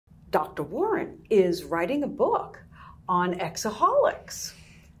Dr. Warren is writing a book on exaholics.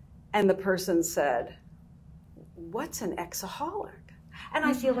 And the person said, what's an exaholic? And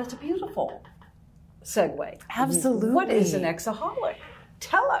I feel that's a beautiful segue. Absolutely. What is an exaholic?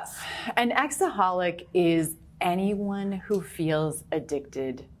 Tell us. An exaholic is anyone who feels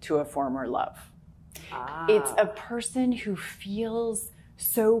addicted to a former love. It's a person who feels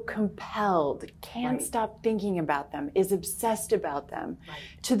so compelled, can't stop thinking about them, is obsessed about them,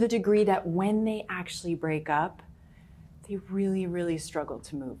 to the degree that when they actually break up, they really, really struggle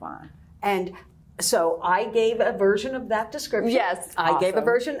to move on. And so I gave a version of that description. Yes, I gave a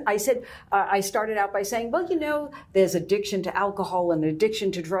version. I said, I started out by saying, well, you know, there's addiction to alcohol and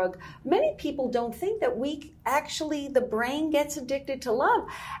addiction to drug. Many people don't think that the brain gets addicted to love.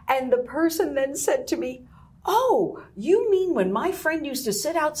 And the person then said to me, oh, you mean when my friend used to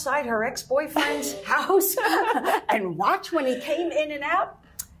sit outside her ex-boyfriend's house and watch when he came in and out?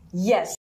 Yes.